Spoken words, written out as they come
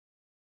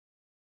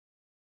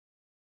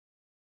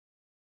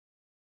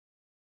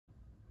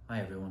Hi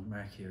everyone,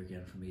 Mark here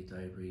again from Meath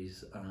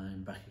Libraries.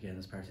 I'm back again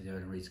as part of the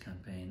Ireland Reads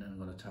campaign, and I'm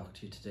going to talk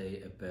to you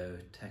today about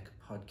tech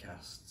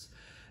podcasts.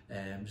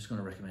 I'm just going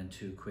to recommend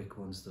two quick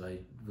ones that I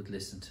would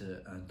listen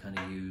to and kind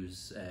of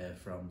use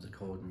from the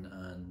coding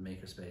and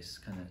makerspace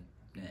kind of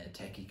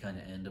techie kind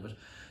of end of it.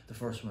 The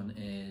first one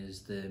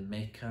is the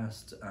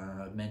Makecast.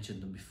 I've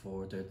mentioned them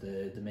before. They're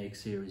the Make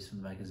series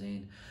from the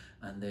magazine,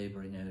 and they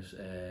bring out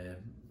a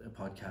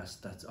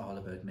podcast that's all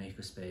about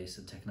makerspace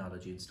and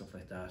technology and stuff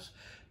like that.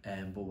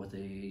 But what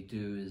they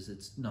do is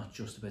it's not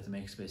just about the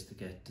makerspace. They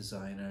get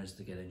designers,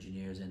 they get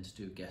engineers in to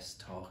do guest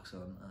talks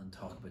and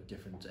talk about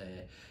different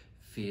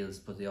fields,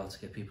 but they also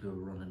get people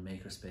who are running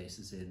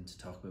makerspaces in to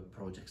talk about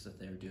projects that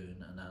they're doing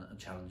and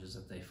challenges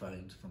that they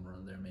find from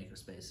running their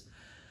makerspace.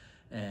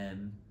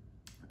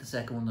 The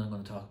second one that I'm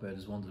going to talk about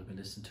is one that I've been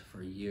listening to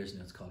for years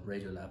now. It's called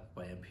Radiolab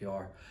by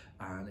NPR,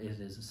 and it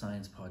is a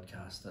science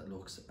podcast that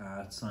looks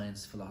at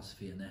science,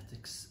 philosophy and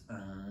ethics,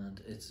 and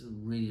it's a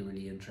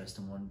really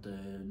interesting one.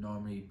 They're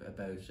normally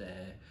about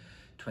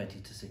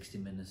 20 to 60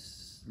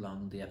 minutes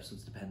long, the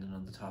episodes, depending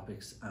on the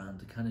topics, and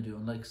they kind of do,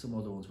 unlike some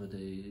other ones where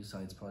the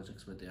science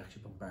projects where they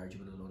actually bombard you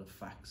with a lot of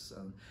facts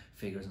and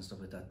figures and stuff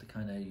like that, they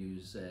kind of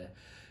use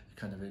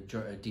kind of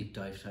a deep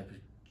dive type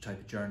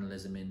of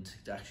journalism into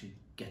actually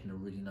getting a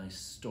really nice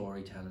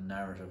storytelling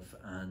narrative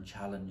and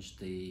challenge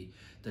the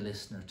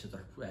listener to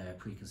their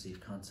preconceived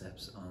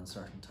concepts on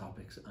certain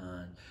topics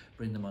and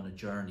bring them on a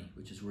journey,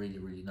 which is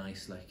really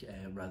nice, like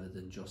rather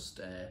than just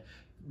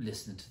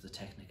listening to the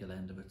technical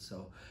end of it.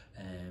 So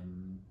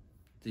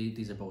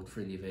these are both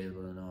freely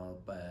available in all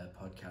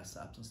podcast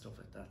apps and stuff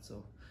like that,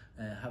 so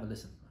have a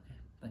listen. Okay,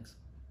 thanks.